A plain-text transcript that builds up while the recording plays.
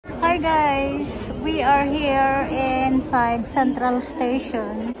Hi guys, we are here inside Central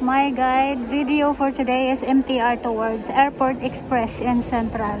Station. My guide video for today is MTR towards Airport Express in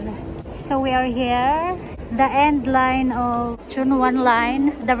Central. So we are here, the end line of Chunwan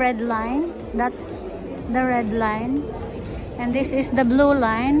line, the red line. That's the red line. And this is the blue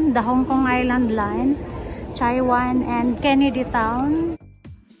line, the Hong Kong Island line, Taiwan and Kennedy Town.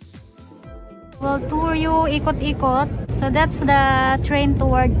 We'll tour you ikot-ikot. So that's the train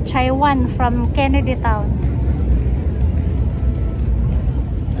toward Taiwan from Kennedy Town.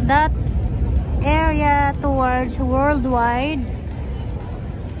 That area towards Worldwide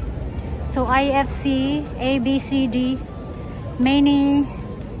to IFC, ABCD, many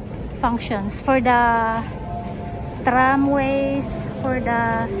functions for the tramways, for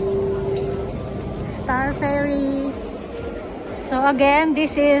the Star Ferry. So again,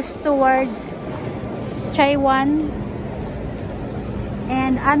 this is towards Taiwan,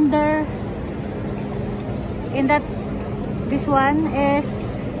 and under in that, this one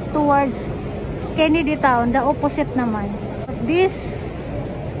is towards Kennedy Town, the opposite naman. This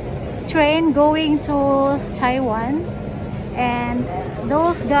train going to Taiwan, and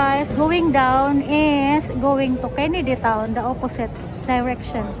those guys going down is going to Kennedy Town, the opposite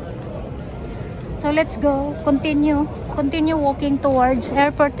direction. So let's go, continue walking towards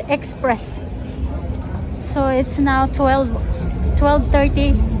Airport Express. So it's now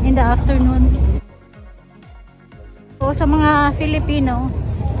 12:30 in the afternoon. So sa mga Filipino,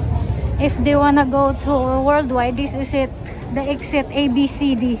 if they wanna go to Worldwide, this is it, the exit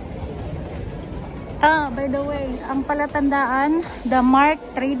ABCD. By the way, ang palatandaan, the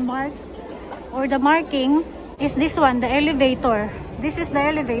trademark or the marking is this one, the elevator. This is the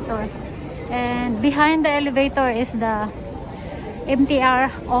elevator, and behind the elevator is the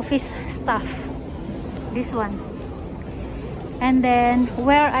MTR office staff. This one. And then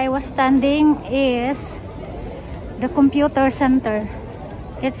where I was standing is the computer center.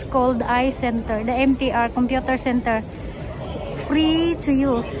 It's called I Center, the MTR computer center, free to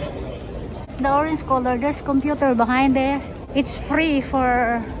use. It's the orange color. There's computer behind there. It's free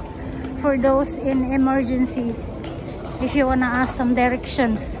for those in emergency, if you wanna ask some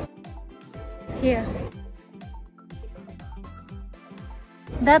directions. Here,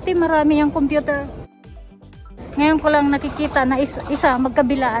 dati marami yung computer. Ngayon ko lang nakikita na isa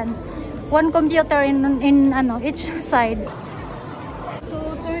magkabilaan. One computer in each side. So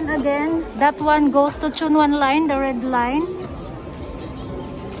turn again. That one goes to Chunwan line, the red line.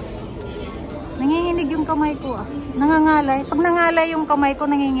 Nanginginig yung kamay ko ah. Nangangalay. Pag nangalay yung kamay ko,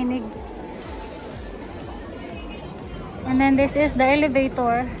 nanginginig. And then this is the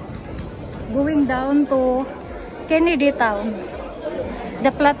elevator going down to Kennedy Town.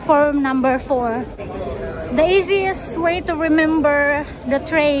 The platform number 4. The easiest way to remember the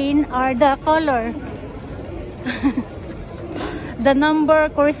train are the color. The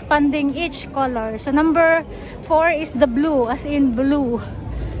number corresponding each color. So number 4 is the blue, as in blue.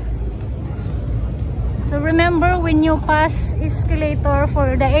 So remember, when you pass escalator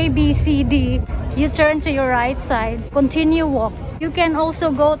for the ABCD, you turn to your right side, continue walk. You can also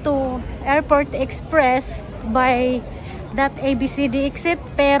go to Airport Express by that ABCD exit,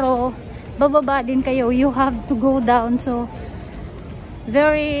 pero bababa din kayo, you have to go down. So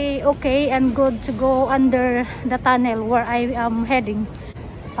very okay and good to go under the tunnel where I am heading.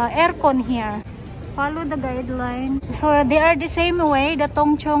 Aircon here. Follow the guideline. So they are the same way, the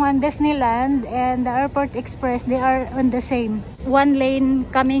Tongchong and Disneyland and the Airport Express, they are on the same. One lane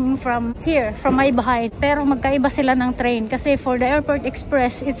coming from here, from my behind. Pero magkaiba sila ng train kasi for the Airport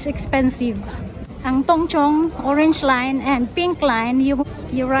Express, it's expensive. Ang Tongchong, orange line and pink line, you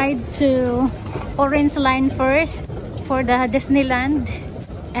ride to orange line first for the Disneyland,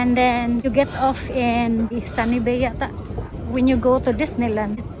 and then you get off in Sunny Bay yata when you go to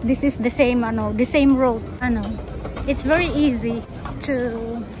Disneyland. This is the same the same road. It's very easy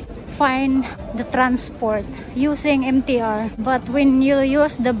to find the transport using MTR, but when you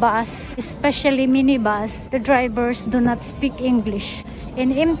use the bus, especially minibus, the drivers do not speak English.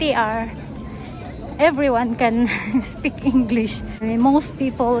 In MTR, everyone can speak English. Most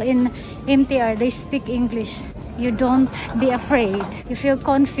people in MTR, they speak English. You don't be afraid. You feel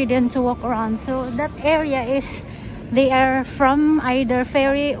confident to walk around. So that area is, they are from either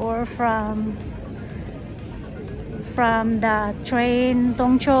ferry or from the train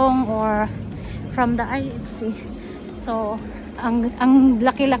Tongchong or from the IFC. So ang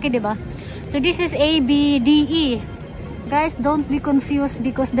laki-laki, diba? So this is ABDE. Guys, don't be confused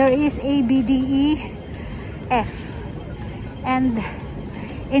because there is ABDEF, and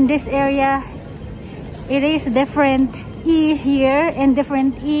in this area it is different E here and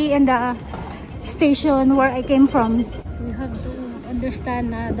different E in the station where I came from. You have to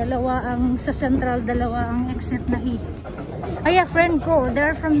understand na dalawa ang sa central, dalawa ang exit na E. Ay, a friend ko,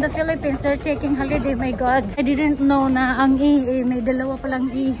 they're from the Philippines, they're taking holiday. My God, I didn't know na ang E, may dalawa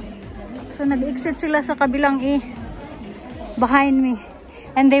palang E. So nag-exit sila sa kabilang E behind me.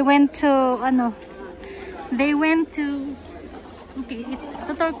 And they went to, okay,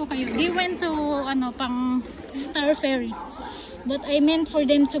 tutor ko kayo. They went to, pang Star Ferry. But I meant for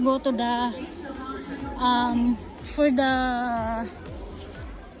them to go to the, for the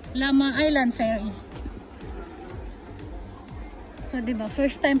Lama Island Ferry. So, diba,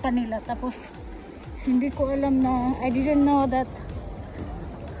 first time pa nila. Tapos, hindi ko alam na, I didn't know that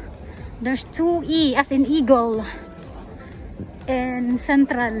there's 2 E, as in Eagle. And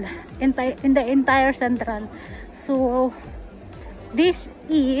Central, in the entire Central. So this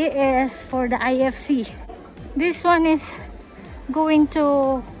E is for the IFC. This one is going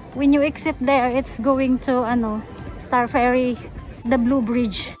to, when you exit there, it's going to Star Ferry, the Blue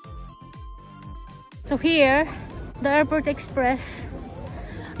Bridge. So here, the Airport Express,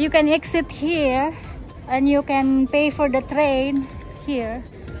 you can exit here and you can pay for the train here,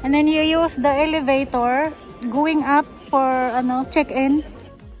 and then you use the elevator going up for check-in.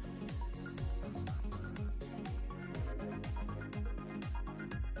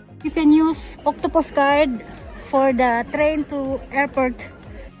 You can use Octopus card for the train to airport,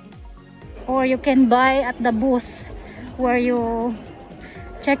 or you can buy at the booth where you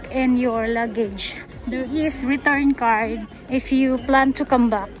check in your luggage. There is return card if you plan to come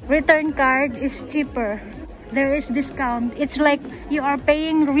back. Return card is cheaper. There is discount. It's like you are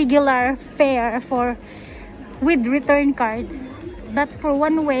paying regular fare with return card, but for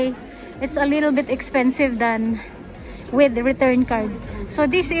one way it's a little bit expensive than with the return card. So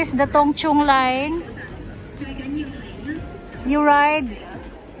this is the Tongchung line. You ride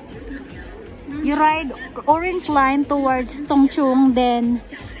orange line towards Tongchung, then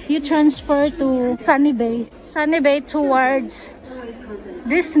you transfer to Sunny Bay towards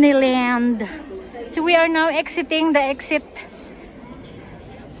Disneyland. So we are now exiting the exit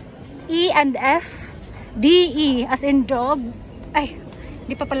E and F. DE as in dog. Ay,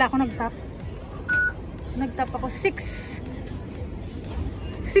 di pa pala ako nagtap. Nagtap ako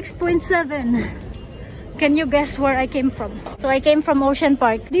 6.7. Can you guess where I came from? So I came from Ocean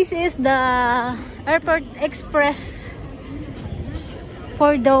Park. This is the Airport Express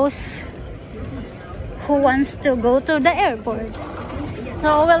for those who wants to go to the airport.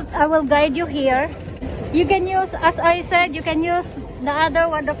 So I will guide you here. You can use, as I said, you can use the other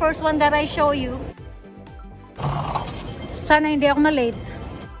one, the first one that I show you. Sana hindi ako na-late.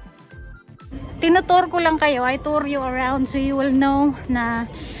 Tinutour ko lang kayo. I tour you around so you will know na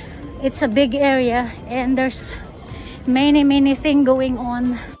it's a big area and there's many things going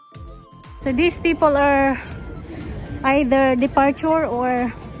on. So these people are either departure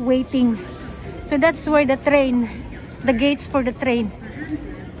or waiting. So that's where the train, the gates for the train.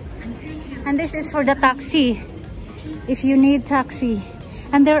 And this is for the taxi, if you need taxi.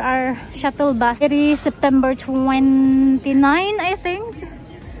 And there are shuttle bus. It is September 29, I think.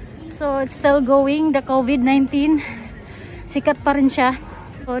 So it's still going, the COVID-19. Sikat pa rin siya.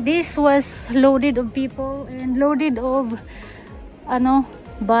 So this was loaded of people and loaded of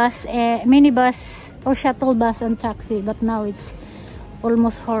bus, minibus or shuttle bus and taxi. But now it's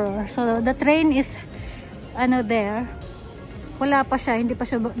almost horror. So the train is there. Wala pa siya, hindi pa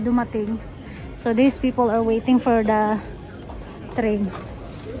siya dumating. So these people are waiting for the train.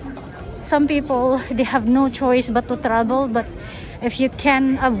 Some people, they have no choice but to travel, but if you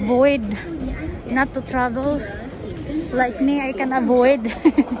can avoid not to travel, like me, I can avoid.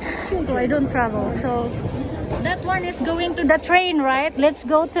 So I don't travel. So that one is going to the train, right? Let's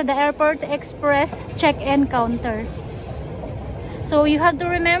go to the Airport Express check-in counter. So you have to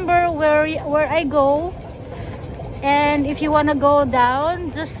remember where I go, and if you want to go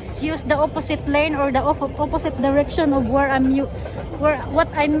down, just use the opposite lane or the opposite direction of where I'm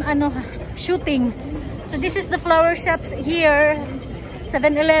shooting. So this is the flower shops here,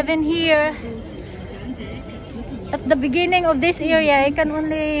 7-Eleven here. At the beginning of this area, I can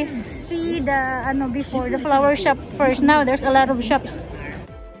only see the before the flower shop first. Now there's a lot of shops.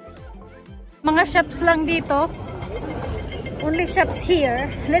 Mga shops lang dito. Only shops here.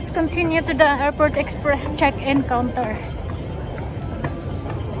 Let's continue to the Airport Express check-in counter.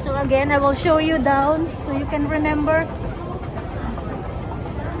 So again, I will show you down so you can remember.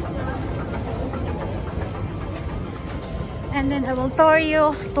 And then I will tour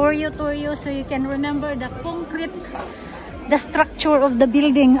you so you can remember the concrete, the structure of the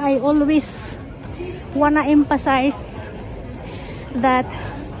building. I always wanna emphasize that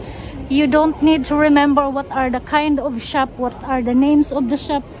you don't need to remember what are the kind of shop, what are the names of the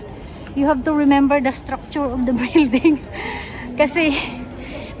shop. You have to remember the structure of the building. Kasi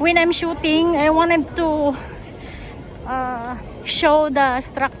when I'm shooting, I wanted to show the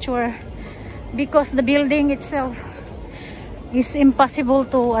structure because the building itself is impossible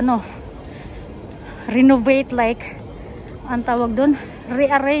to renovate, like ang tawag dun,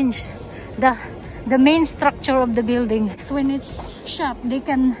 rearrange the main structure of the building. So when it's shop, they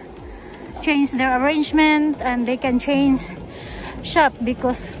can change their arrangement and they can change shop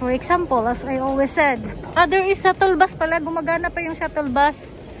because, for example, as I always said, there is shuttle bus pala, gumagana pa yung shuttle bus.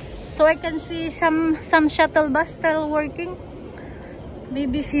 So I can see some shuttle bus still working,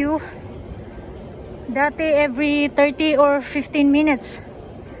 maybe few. Dati every 30 or 15 minutes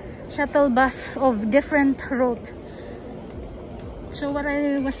shuttle bus of different route. So what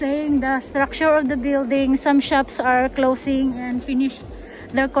I was saying, the structure of the building, some shops are closing and finish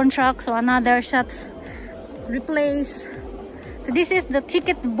their contract, so another shops replace. So this is the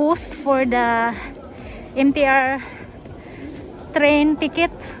ticket booth for the MTR train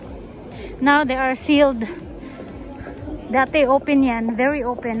ticket. Now they are sealed. Dati open yan, very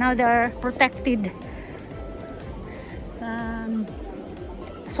open. Now they are protected.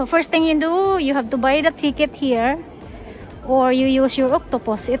 So first thing you do, you have to buy the ticket here, or you use your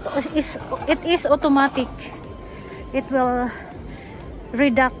octopus. It is automatic. It will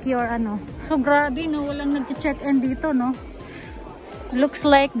reduct your So grabe, no, walang nag-check-in dito, no. Looks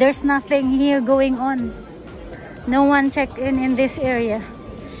like there's nothing here going on. No one check-in in this area.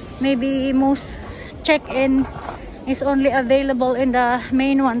 Maybe most check-in is only available in the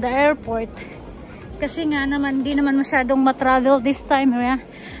main one, the airport. Kasi nga naman, di naman masyadong matravel this time, yeah?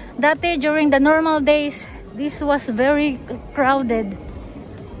 Dati, during the normal days, this was very crowded.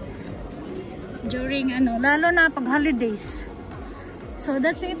 During lalo na pag holidays. So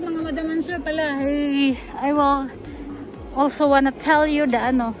that's it, mga madam and sir pala. I will also wanna tell you the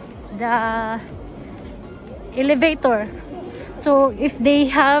elevator. So if they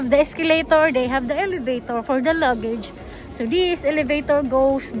have the escalator, they have the elevator for the luggage. So this elevator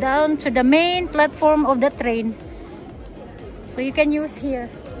goes down to the main platform of the train. So you can use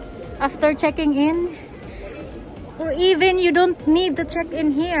here after checking in, or even you don't need to check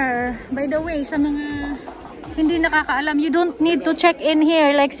in here. By the way, sa mga hindi nakakaalam, you don't need to check in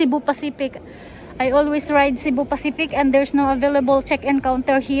here like Cebu Pacific. I always ride Cebu Pacific and there's no available check-in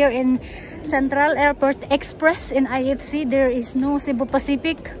counter here in Central Airport Express in IFC. There is no Cebu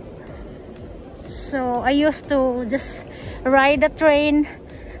Pacific. So I used to just ride the train,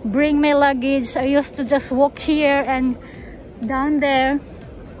 bring my luggage. I used to just walk here and down there,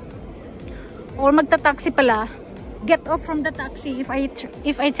 or magta-taxi pala. Get off from the taxi. If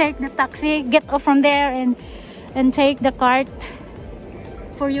I take the taxi, get off from there and take the cart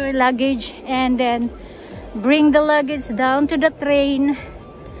for your luggage, and then bring the luggage down to the train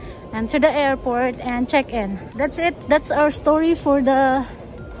and to the airport and check in. That's it. That's our story for the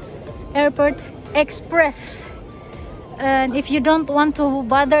Airport Express. And if you don't want to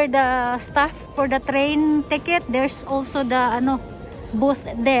bother the staff for the train ticket, there's also the booth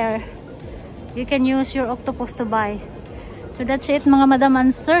there. You can use your octopus to buy. So that's it, mga madam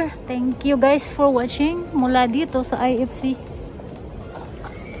and sir. Thank you guys for watching mula dito sa IFC.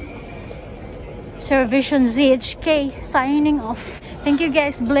 Sir Vision ZHK signing off. Thank you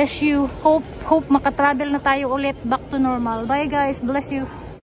guys, bless you. Hope makatravel na tayo ulit back to normal. Bye guys, bless you.